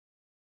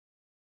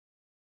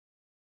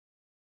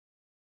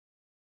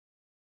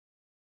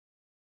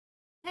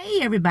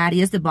Hey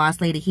everybody, it's the Boss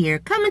Lady here,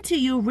 coming to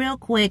you real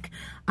quick.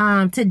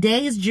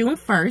 Today is June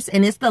 1st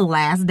and it's the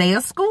last day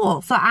of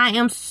school. So I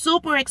am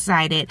super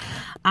excited.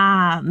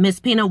 Miss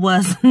Peanut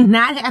was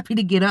not happy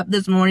to get up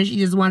this morning. She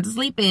just wanted to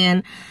sleep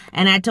in.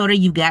 And I told her,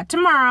 you got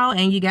tomorrow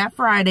and you got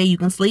Friday. You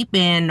can sleep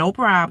in, no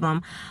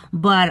problem.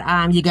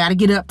 But you got to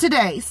get up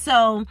today.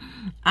 So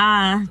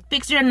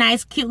fixed her a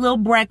nice, cute little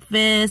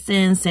breakfast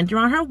and sent her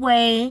on her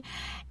way.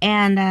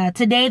 And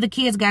today the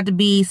kids got to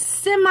be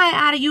semi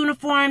out of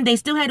uniform. They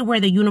still had to wear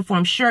their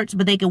uniform shirts,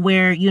 but they could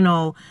wear,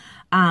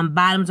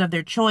 bottoms of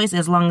their choice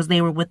as long as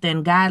they were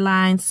within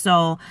guidelines.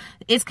 So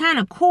it's kind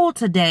of cool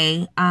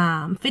today.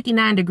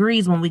 59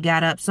 degrees when we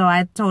got up. So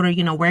I told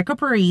her, wear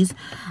capris.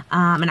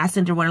 And I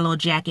sent her with a little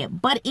jacket.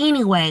 But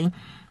anyway,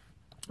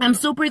 I'm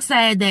super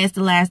excited that it's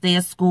the last day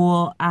of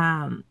school.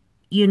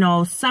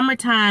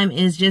 Summertime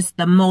is just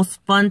the most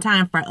fun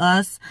time for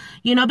us,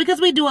 because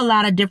we do a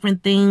lot of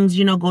different things,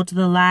 go to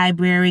the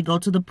library, go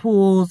to the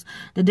pools,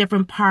 the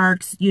different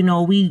parks,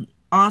 we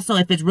also,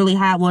 if it's really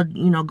hot, we'll,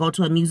 go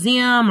to a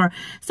museum or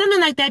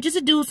something like that, just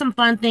to do some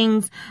fun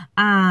things,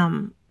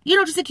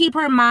 just to keep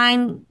her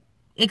mind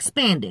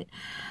expanded.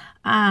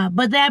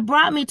 But that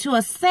brought me to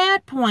a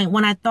sad point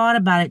when I thought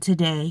about it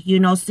today,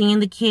 seeing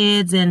the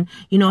kids and,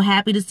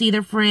 happy to see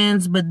their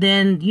friends. But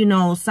then,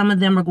 some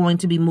of them are going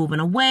to be moving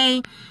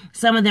away.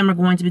 Some of them are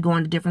going to be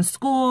going to different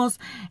schools,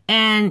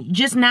 and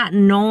just not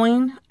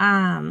knowing,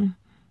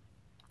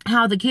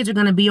 how the kids are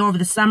going to be over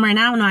the summer. And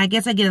I don't know, I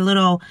guess I get a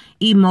little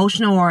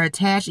emotional or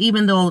attached,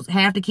 even though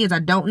half the kids I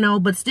don't know,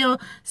 but still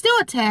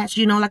attached,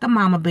 like a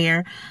mama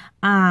bear.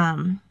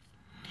 And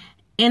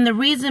the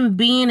reason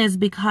being is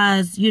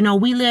because,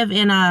 we live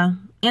in a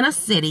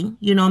city,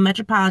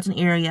 metropolitan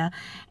area.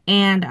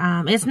 And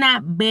it's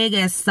not big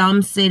as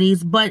some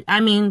cities, but I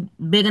mean,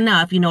 big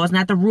enough, it's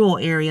not the rural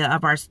area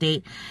of our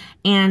state.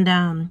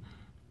 And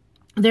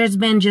there's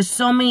been just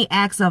so many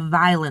acts of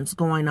violence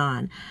going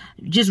on,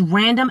 just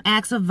random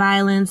acts of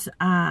violence,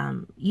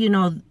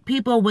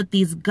 people with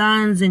these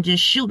guns and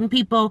just shooting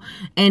people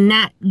and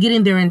not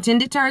getting their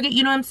intended target.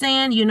 You know what I'm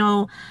saying?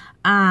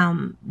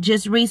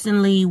 Just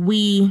recently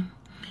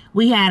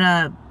we had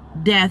a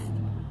death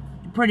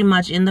pretty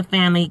much in the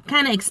family,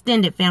 kind of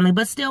extended family,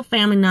 but still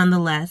family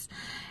nonetheless.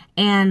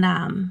 And,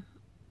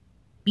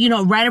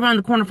 right around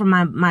the corner from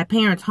my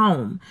parents'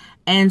 home.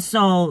 And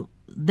so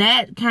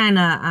that kind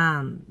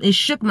of, it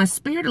shook my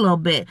spirit a little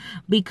bit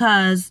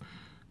because,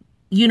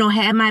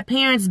 had my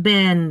parents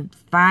been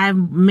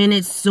 5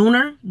 minutes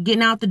sooner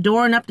getting out the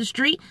door and up the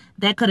street,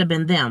 that could have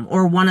been them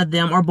or one of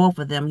them or both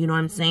of them. You know what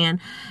I'm saying?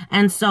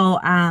 And so,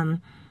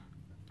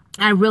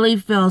 I really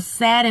feel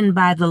saddened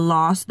by the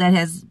loss that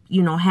has,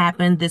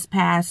 happened this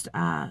past,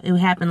 it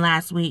happened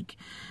last week.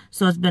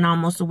 So it's been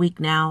almost a week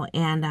now.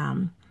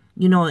 And,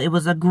 it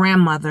was a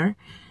grandmother,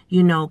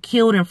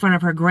 killed in front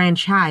of her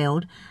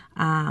grandchild.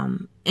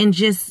 And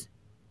it's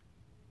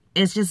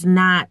just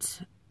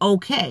not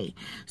okay.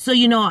 So,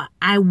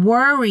 I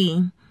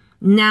worry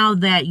now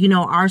that,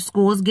 our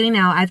school is getting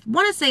out. I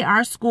want to say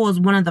our school is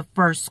one of the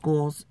first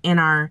schools in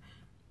our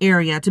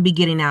area to be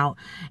getting out,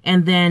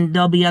 and then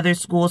there'll be other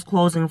schools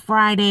closing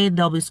Friday,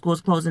 there'll be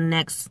schools closing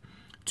next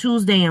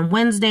Tuesday and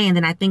Wednesday, and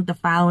then I think the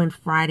following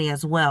Friday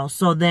as well.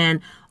 So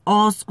then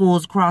all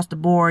schools across the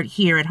board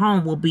here at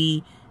home will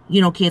be,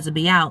 kids will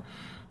be out.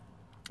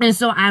 And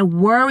so I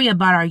worry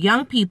about our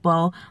young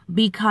people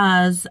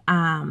because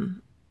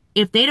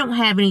if they don't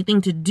have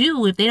anything to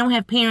do, if they don't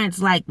have parents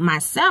like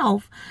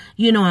myself,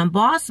 and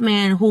Boss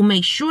Man who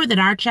make sure that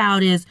our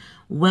child is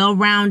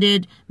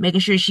well-rounded, making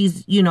sure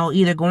she's,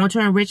 either going to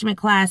enrichment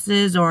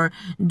classes or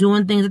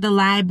doing things at the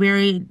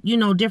library,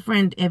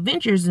 different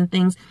adventures and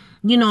things,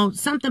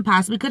 something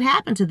possibly could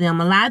happen to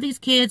them. A lot of these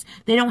kids,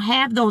 they don't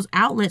have those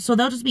outlets, so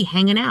they'll just be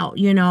hanging out,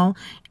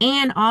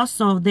 And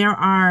also there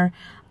are,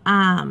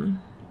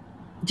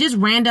 just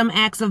random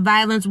acts of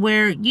violence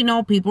where,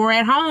 people are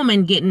at home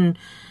and getting,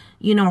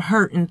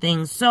 hurt and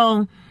things.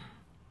 So,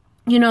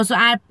 so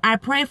I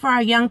pray for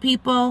our young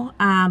people,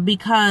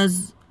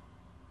 because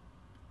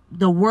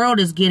the world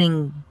is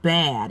getting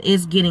bad.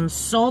 It's getting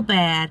so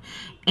bad.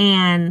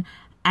 And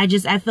I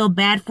feel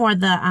bad for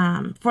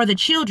the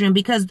children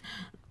because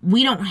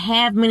we don't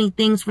have many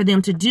things for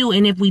them to do.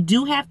 And if we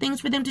do have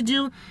things for them to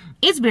do,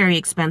 it's very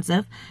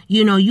expensive.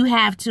 You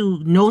have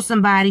to know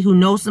somebody who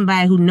knows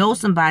somebody who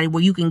knows somebody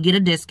where you can get a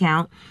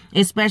discount,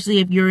 especially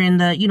if you're in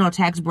the,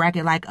 tax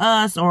bracket like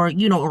us or,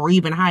 or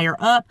even higher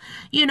up,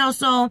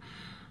 so,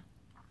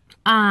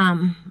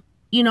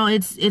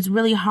 it's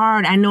really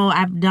hard. I know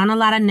I've done a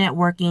lot of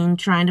networking,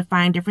 trying to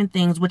find different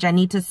things, which I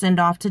need to send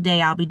off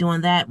today. I'll be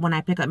doing that when I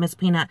pick up Miss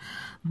Peanut.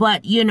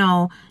 But,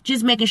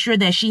 just making sure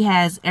that she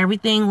has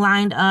everything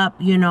lined up,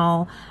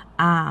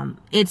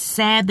 it's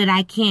sad that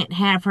I can't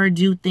have her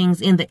do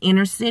things in the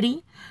inner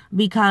city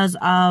because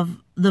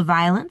of the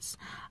violence.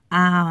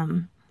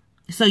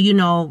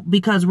 So,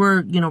 because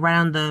we're, right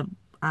on the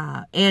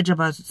edge of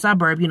a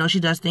suburb, she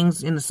does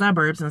things in the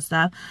suburbs and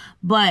stuff.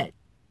 But,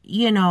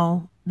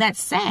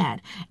 that's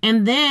sad.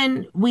 And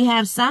then we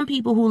have some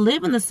people who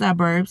live in the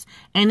suburbs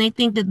and they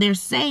think that they're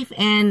safe,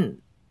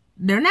 and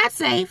they're not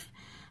safe.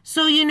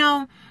 So, you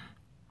know,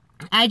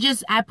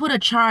 I put a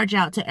charge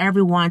out to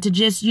everyone to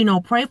just, you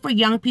know, pray for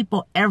young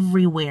people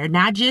everywhere,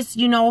 not just,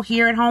 you know,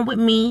 here at home with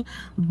me,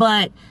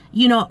 but,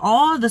 you know,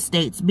 all the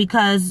states,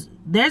 because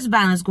there's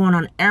violence going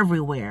on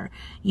everywhere.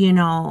 You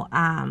know,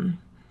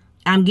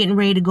 I'm getting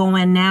ready to go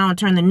in now and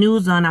turn the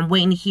news on. I'm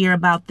waiting to hear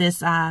about this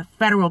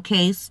federal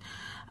case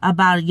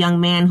about a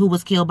young man who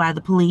was killed by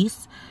the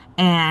police.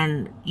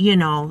 And, you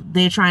know,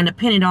 they're trying to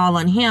pin it all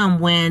on him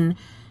when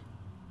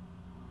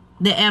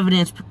the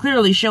evidence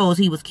clearly shows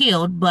he was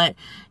killed. But,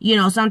 you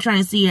know, so I'm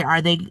trying to see,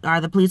 are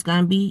the police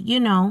going to be, you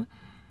know,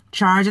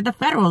 charged at the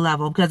federal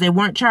level? Because they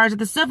weren't charged at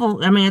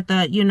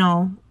the you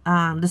know,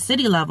 the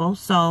city level.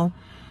 So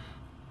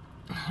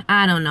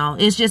I don't know.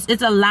 It's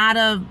a lot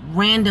of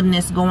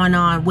randomness going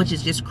on, which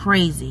is just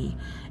crazy.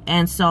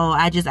 And so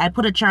I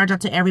put a charge out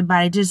to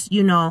everybody. Just,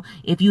 you know,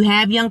 if you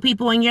have young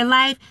people in your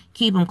life,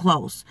 keep them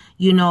close.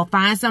 You know,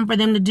 find something for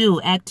them to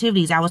do,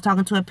 activities. I was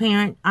talking to a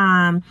parent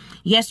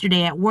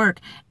yesterday at work,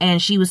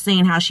 and she was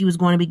saying how she was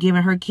going to be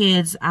giving her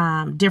kids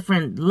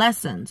different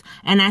lessons.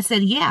 And I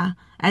said, yeah.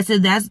 I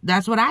said,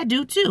 that's what I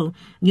do too.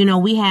 You know,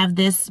 we have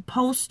this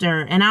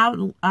poster, and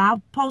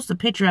I'll post a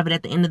picture of it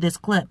at the end of this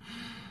clip.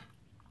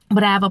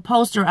 But I have a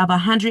poster of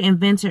 100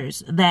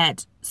 inventors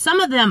that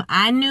some of them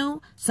I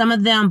knew, some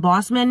of them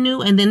Bossman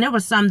knew, and then there were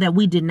some that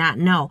we did not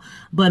know.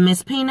 But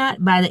Miss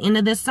Peanut, by the end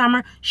of this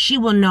summer, she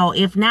will know,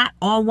 if not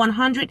all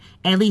 100,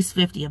 at least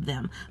 50 of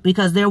them,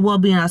 because there will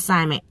be an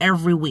assignment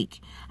every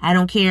week. I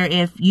don't care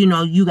if, you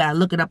know, you got to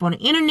look it up on the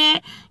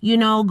internet, you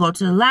know, go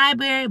to the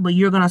library, but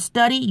you're going to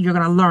study, you're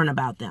going to learn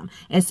about them,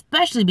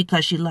 especially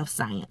because she loves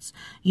science,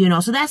 you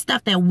know. So that's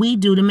stuff that we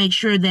do to make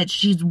sure that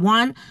she's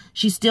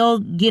still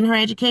getting her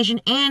education,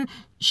 and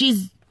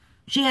she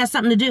has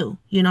something to do,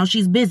 you know,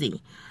 she's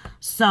busy.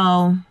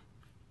 So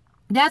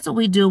that's what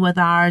we do with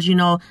ours, you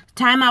know.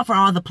 Time out for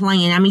all the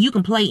playing. I mean, you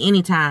can play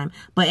anytime,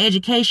 but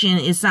education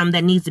is something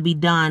that needs to be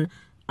done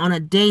on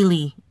a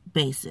daily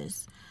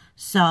basis.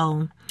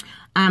 So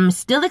I'm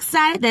still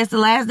excited that it's the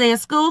last day of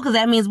school, because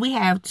that means we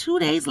have 2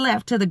 days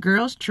left to the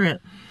girls'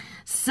 trip.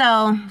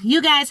 So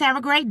you guys have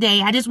a great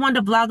day. I just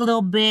wanted to vlog a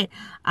little bit.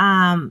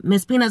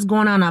 Miss Peanut's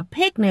going on a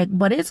picnic,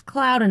 but it's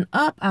clouding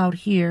up out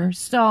here.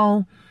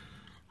 So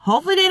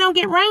hopefully they don't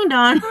get rained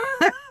on.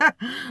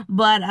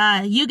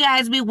 But you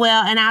guys be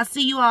well, and I'll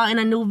see you all in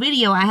a new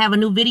video. I have a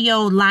new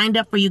video lined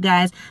up for you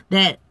guys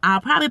that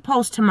I'll probably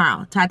post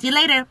tomorrow. Talk to you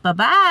later.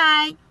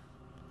 Bye-bye.